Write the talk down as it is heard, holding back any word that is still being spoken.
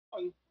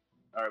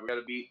All right, we got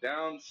to beat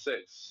down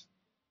 6.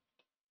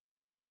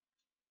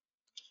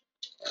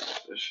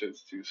 This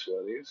shit's too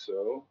sweaty,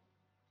 so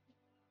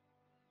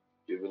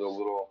give it a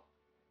little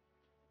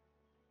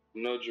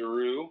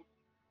nudgeroo.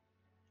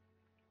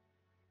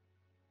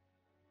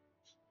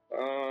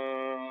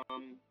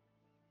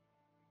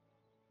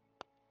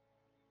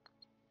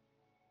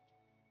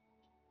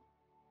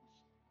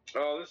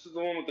 Oh, this is the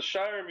one with the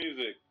Shire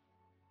music.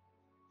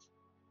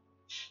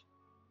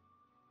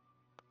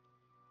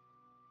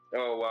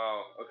 Oh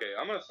wow. Okay,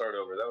 I'm gonna start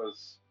over. That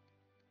was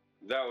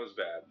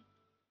bad.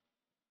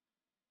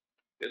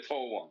 It's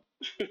hole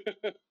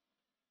 1.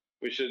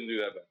 We shouldn't do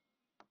that bad.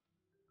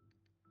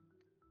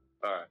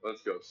 All right,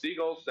 let's go.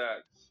 Seagull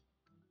Stacks.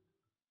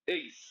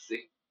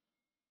 Easy.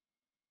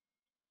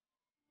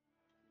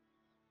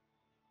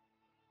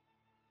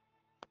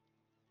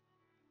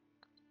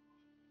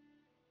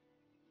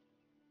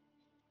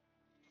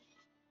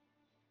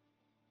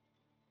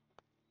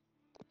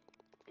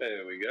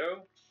 There we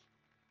go.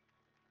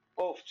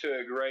 Off to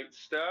a great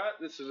start.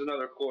 This is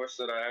another course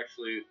that I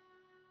actually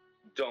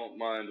don't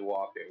mind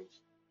walking.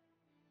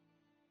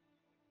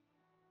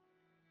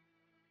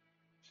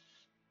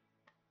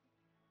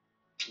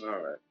 All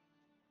right.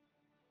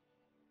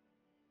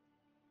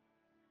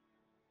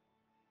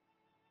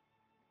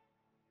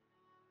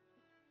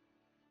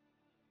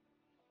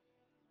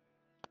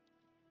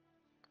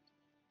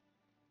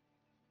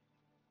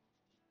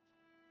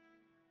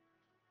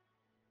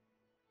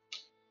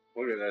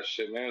 Look at that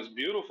shit, man. It's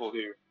beautiful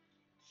here.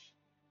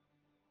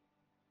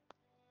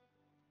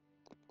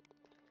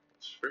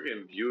 It's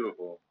freaking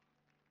beautiful.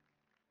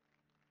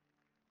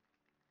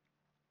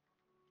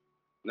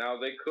 Now,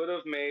 they could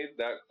have made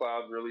that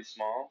cloud really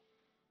small,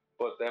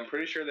 but I'm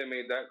pretty sure they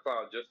made that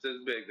cloud just as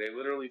big. They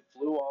literally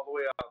flew all the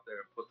way out there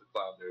and put the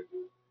cloud there,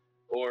 dude.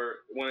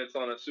 Or when it's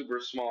on a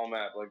super small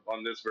map, like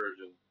on this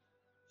version,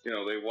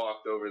 they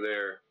walked over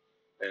there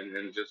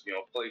and just,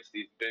 placed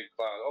these big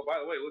clouds. Oh, by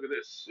the way, look at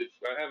this. If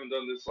I haven't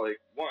done this like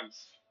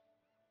once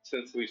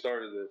since we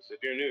started this.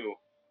 If you're new,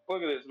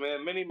 look at this,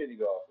 man. Mini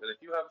golf. And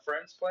if you have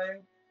friends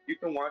playing, you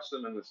can watch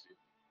them in this view.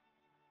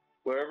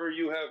 Wherever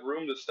you have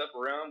room to step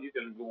around, you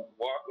can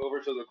walk over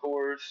to the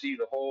course, see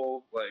the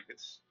hole. Like,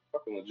 it's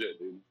fucking legit,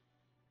 dude.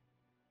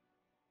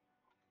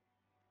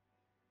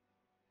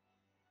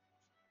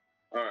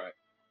 Alright.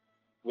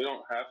 We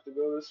don't have to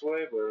go this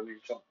way, but we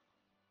can.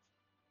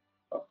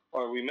 Oh,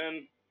 are we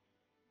men?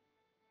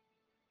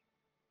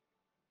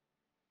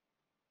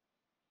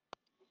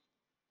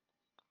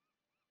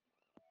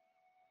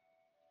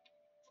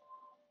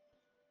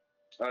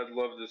 I'd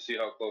love to see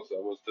how close I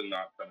was to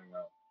not coming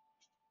out.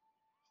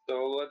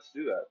 So let's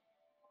do that.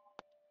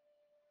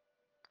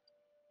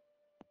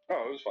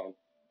 Oh, it was fine.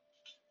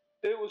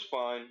 It was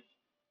fine.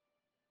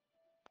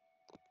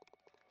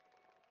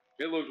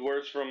 It looked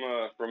worse from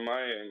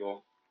my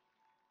angle.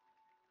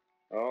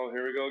 Oh,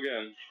 here we go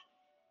again.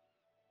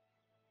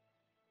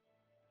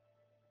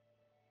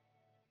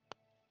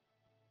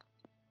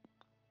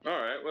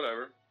 Alright,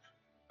 whatever.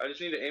 I just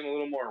need to aim a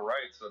little more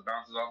right so it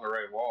bounces off the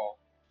right wall.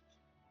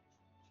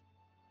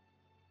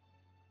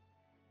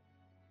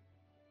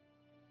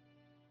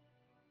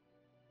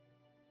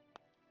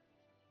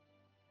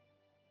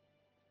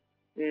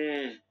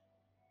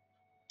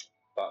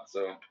 Thought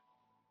so.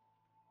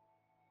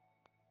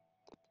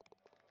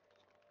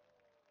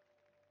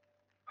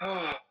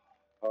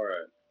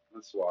 Alright,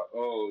 let's walk.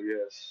 Oh,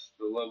 yes,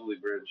 the lovely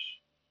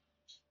bridge.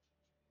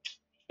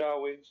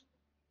 Shall we?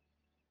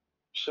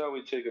 Shall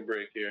we take a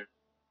break here?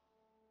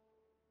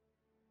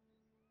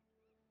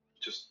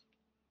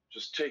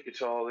 Just take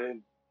it all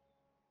in.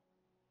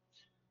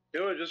 You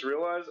know what I just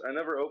realized? I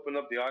never opened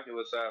up the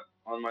Oculus app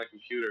on my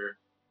computer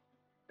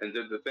and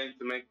did the thing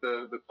to make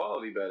the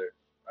quality better.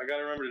 I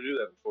gotta remember to do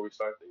that before we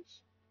start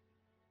these.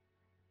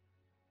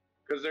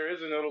 Because there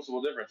is a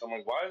noticeable difference. I'm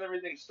like, why is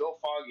everything still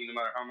foggy no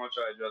matter how much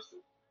I adjust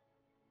it?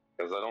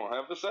 Because I don't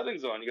have the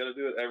settings on. You gotta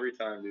do it every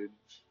time, dude.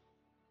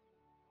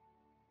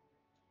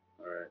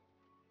 Alright.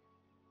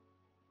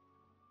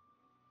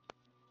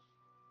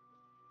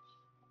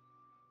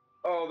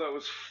 Oh, that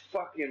was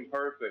fucking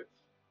perfect.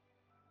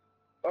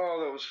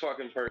 Oh, that was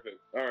fucking perfect.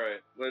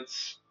 Alright,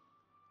 let's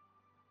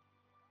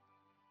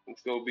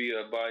go be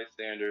a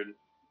bystander.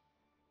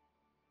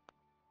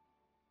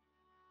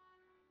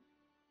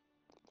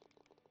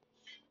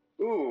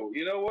 Ooh,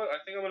 you know what? I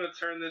think I'm gonna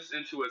turn this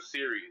into a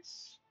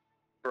series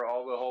for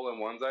all the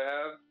hole-in-ones I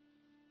have.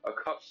 A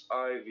cup's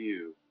eye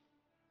view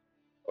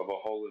of a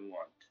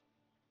hole-in-one.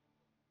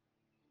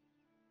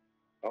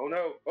 Oh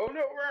no! Oh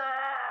no!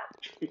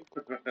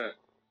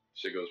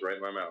 Shit goes right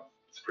in my mouth.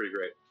 It's pretty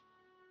great.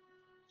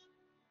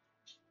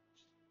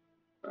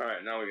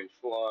 Alright, now we can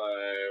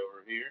fly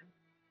over here.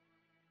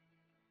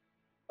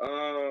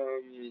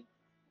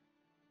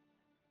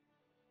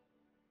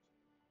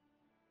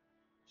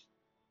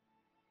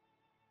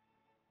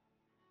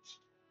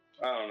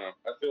 I don't know.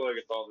 I feel like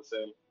it's all the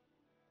same.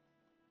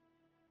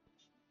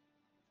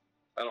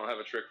 I don't have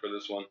a trick for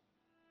this one.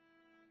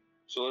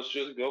 So let's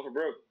just go for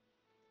broke.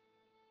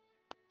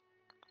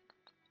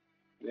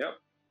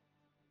 Yep.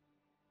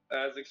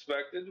 As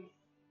expected.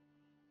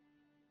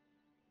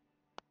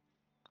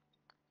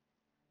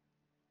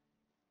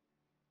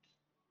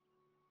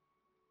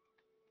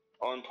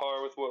 On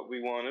par with what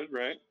we wanted,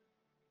 right?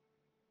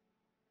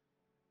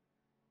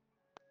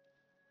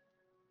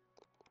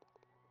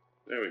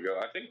 There we go.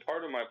 I think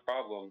part of my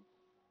problem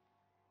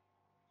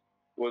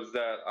was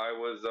that I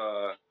was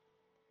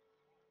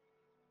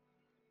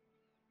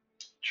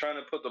trying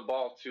to put the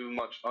ball too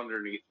much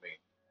underneath me.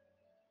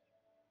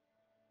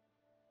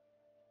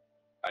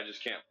 I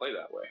just can't play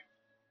that way.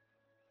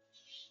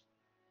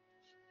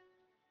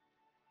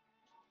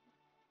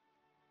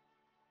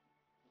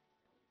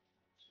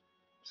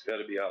 It's got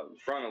to be out in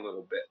front a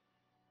little bit.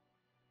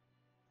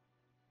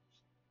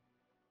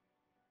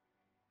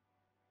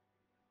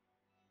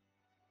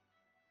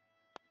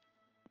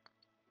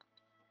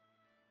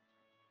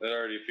 That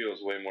already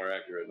feels way more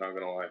accurate, not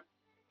gonna lie.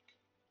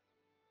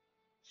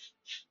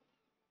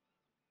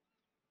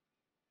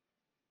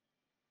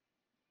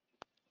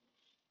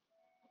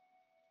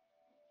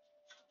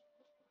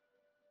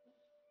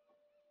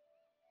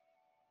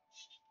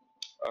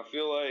 I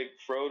feel like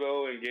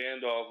Frodo and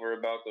Gandalf are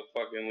about to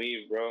fucking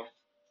leave, bro.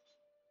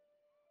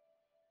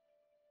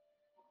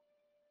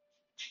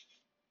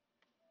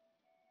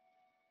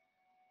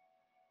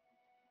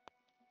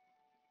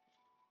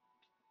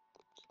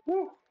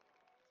 Woo!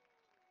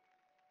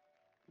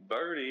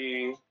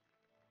 Birdie.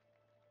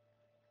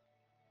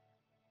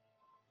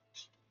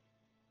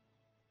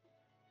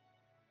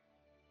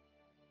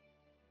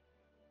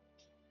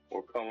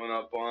 We're coming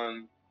up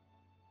on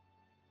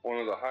one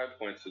of the high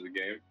points of the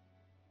game.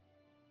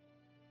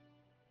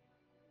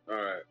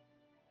 Alright.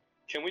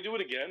 Can we do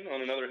it again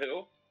on another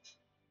hill?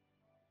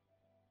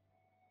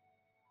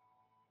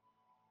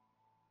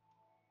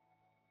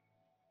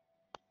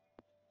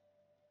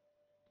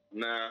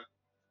 Nah.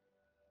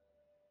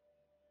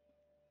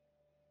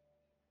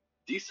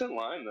 Decent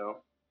line, though.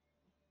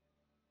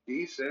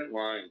 Decent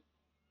line.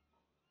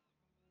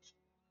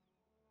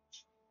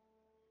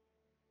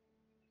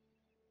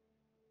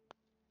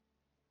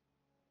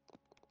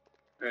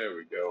 There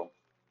we go.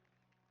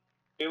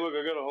 Hey, look,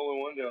 I got a hole in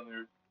one down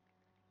there.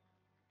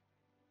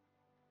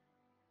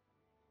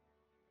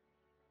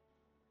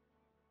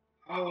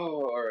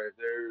 Oh, alright,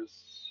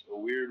 there's a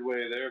weird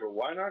way there, but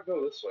why not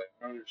go this way?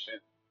 I don't understand.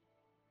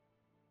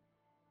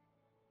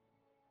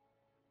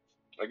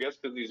 I guess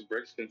because these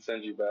bricks can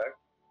send you back.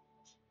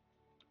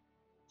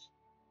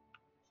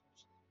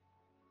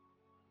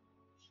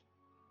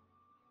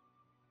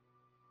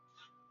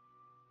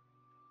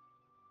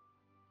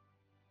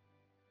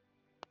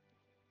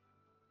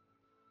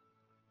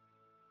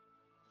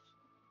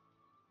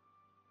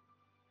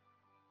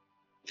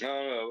 I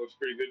don't know, it looks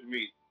pretty good to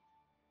me.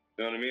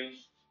 You know what I mean?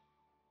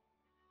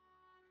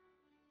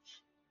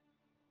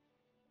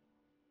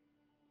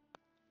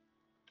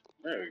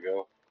 There we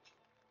go.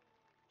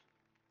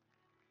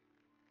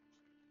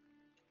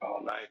 Oh,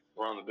 nice.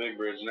 We're on the big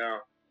bridge now.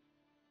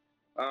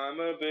 I'm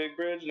a big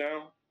bridge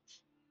now.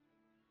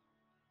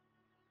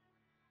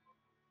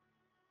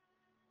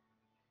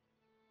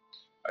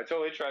 I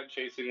totally tried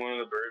chasing one of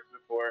the birds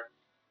before.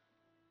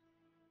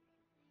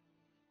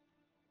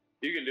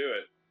 You can do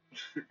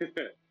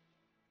it.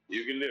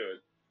 You can do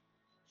it.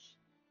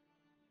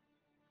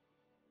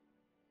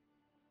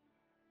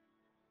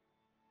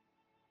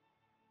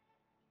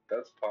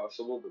 That's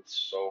possible, but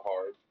so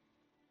hard.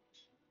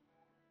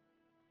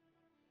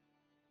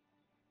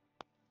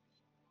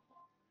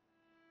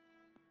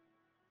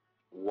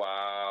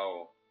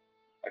 Wow.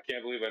 I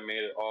can't believe I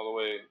made it all the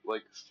way,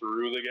 like,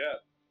 through the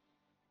gap.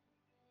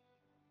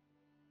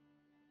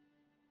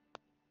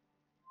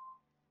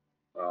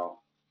 Oh.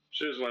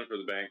 Should've just went for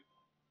the bank.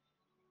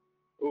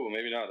 Ooh,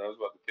 maybe not. I was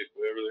about to kick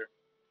way over there.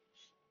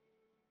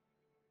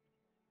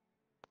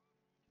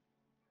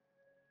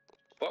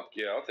 Fuck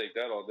yeah, I'll take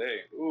that all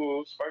day.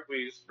 Ooh,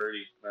 sparkly's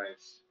birdie.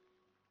 Nice.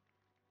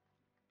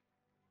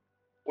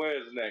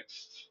 Where's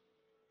next?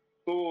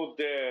 Who'll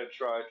dare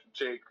try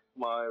to take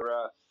my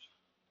wrath?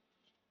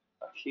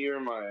 I hear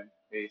my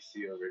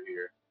AC over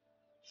here.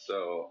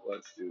 So,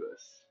 let's do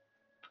this.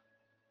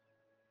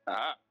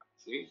 Ah,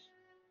 see?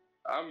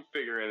 I'm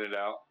figuring it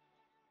out.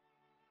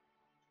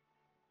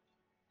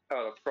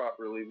 How to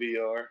properly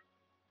VR.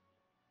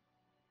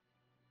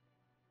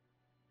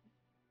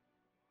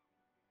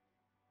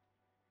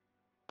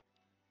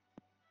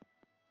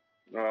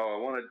 No, I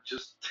want to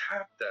just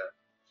tap that.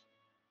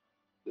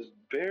 Just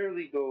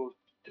barely go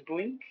to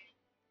blink.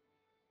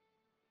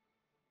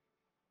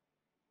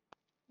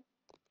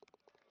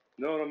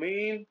 Know what I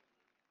mean?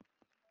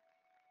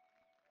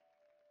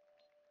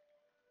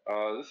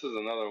 This is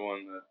another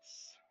one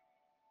that's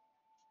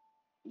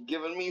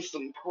giving me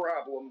some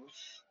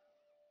problems.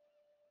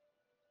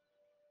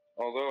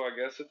 Although, I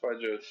guess if I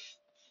just...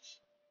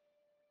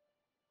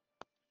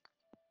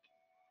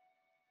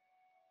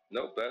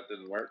 Nope, that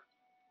didn't work.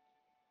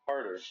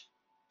 Harder. It's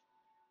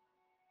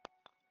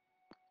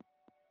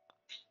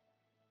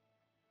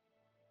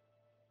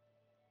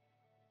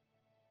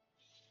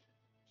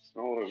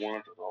not what I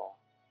want at all.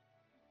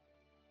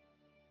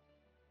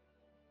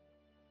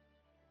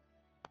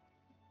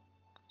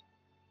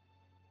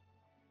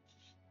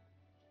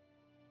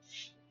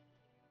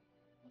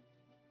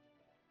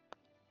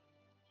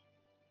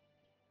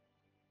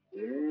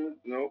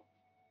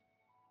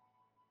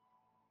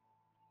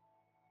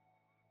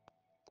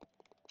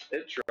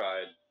 It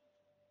tried.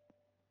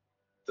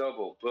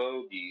 Double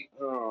bogey.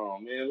 Oh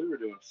man, we were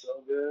doing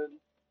so good.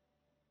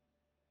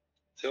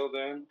 Till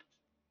then.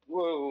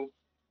 Whoa.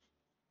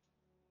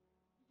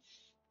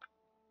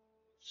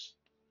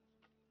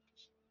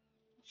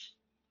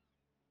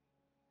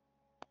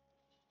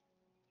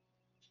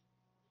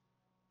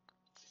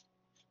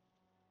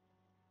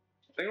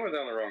 I think I went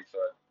down the wrong side.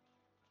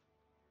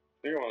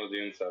 I think I wanted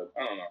the inside.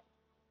 I don't know.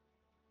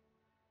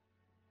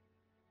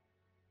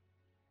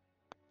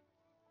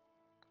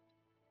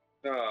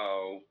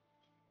 No.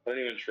 I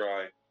didn't even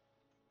try.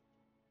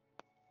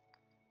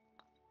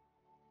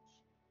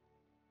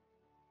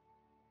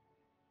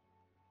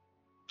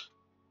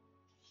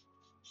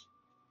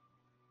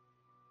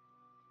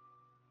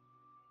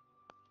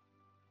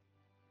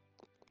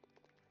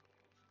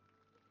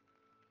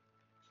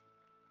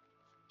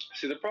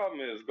 See, the problem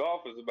is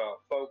golf is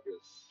about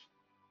focus.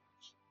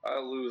 I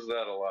lose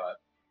that a lot.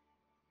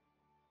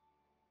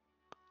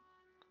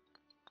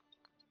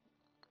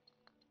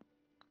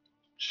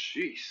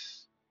 Jeez.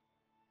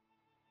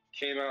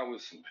 Came out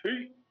with some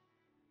heat.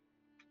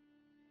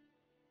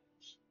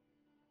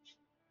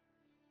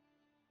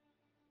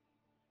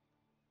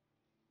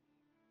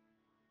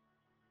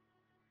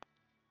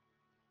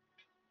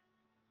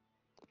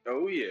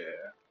 Oh yeah.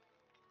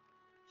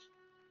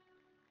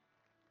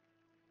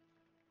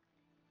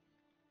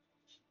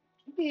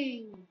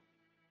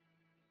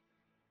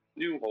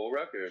 New hole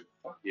record.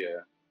 Fuck yeah.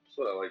 That's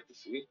what I like to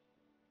see.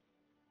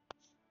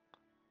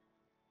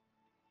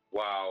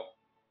 Wow.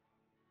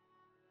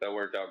 That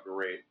worked out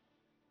great.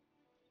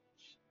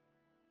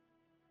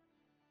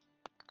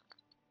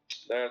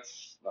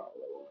 That's not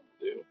what I wanted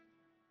to do.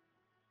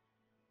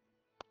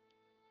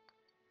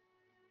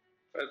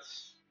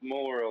 That's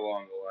more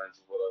along the lines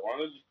of what I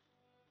wanted.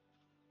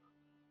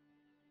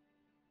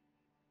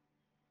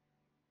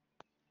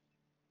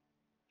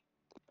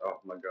 Oh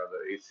my god,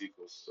 that AC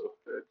feels so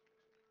good.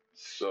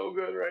 So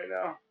good right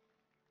now.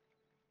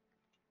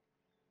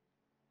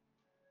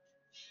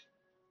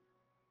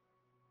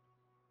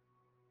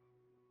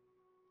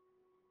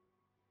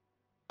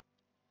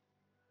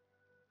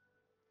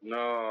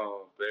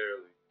 No,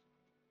 barely.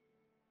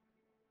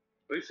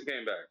 At least it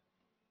came back.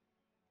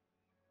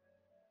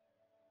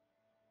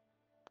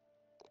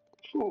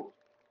 Whew.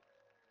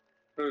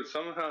 Dude,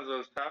 sometimes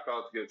those tap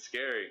outs get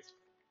scary.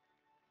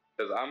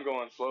 Because I'm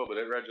going slow, but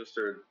it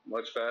registered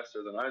much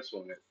faster than I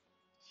swung it.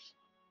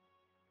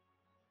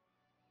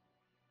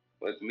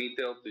 Let me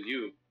tell to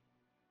you.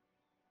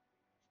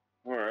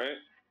 Alright.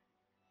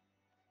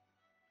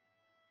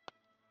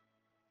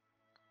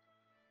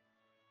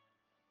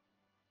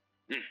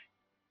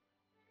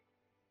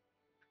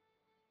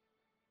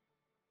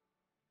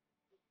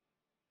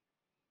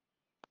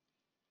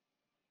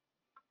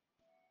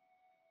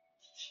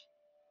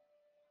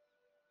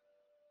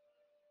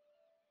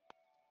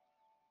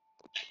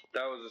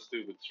 That was a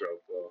stupid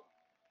stroke, though.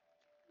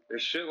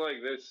 There's shit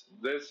like this.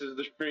 This is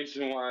the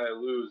reason why I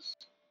lose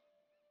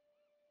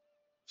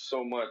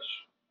so much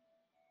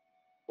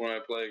when I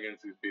play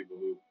against these people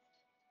who.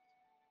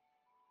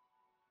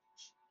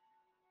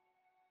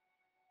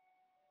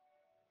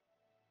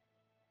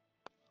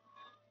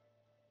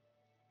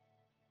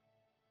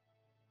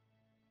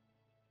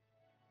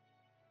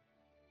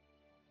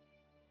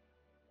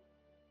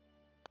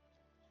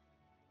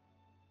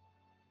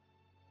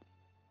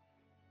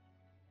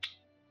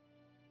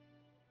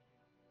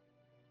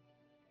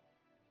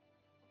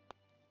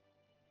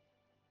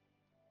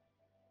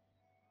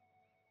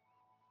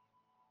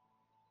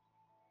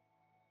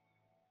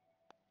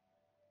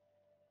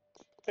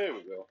 There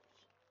we go.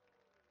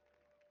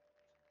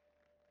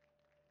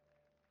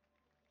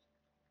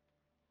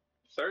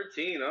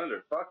 13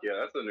 under. Fuck yeah,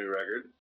 that's a new record.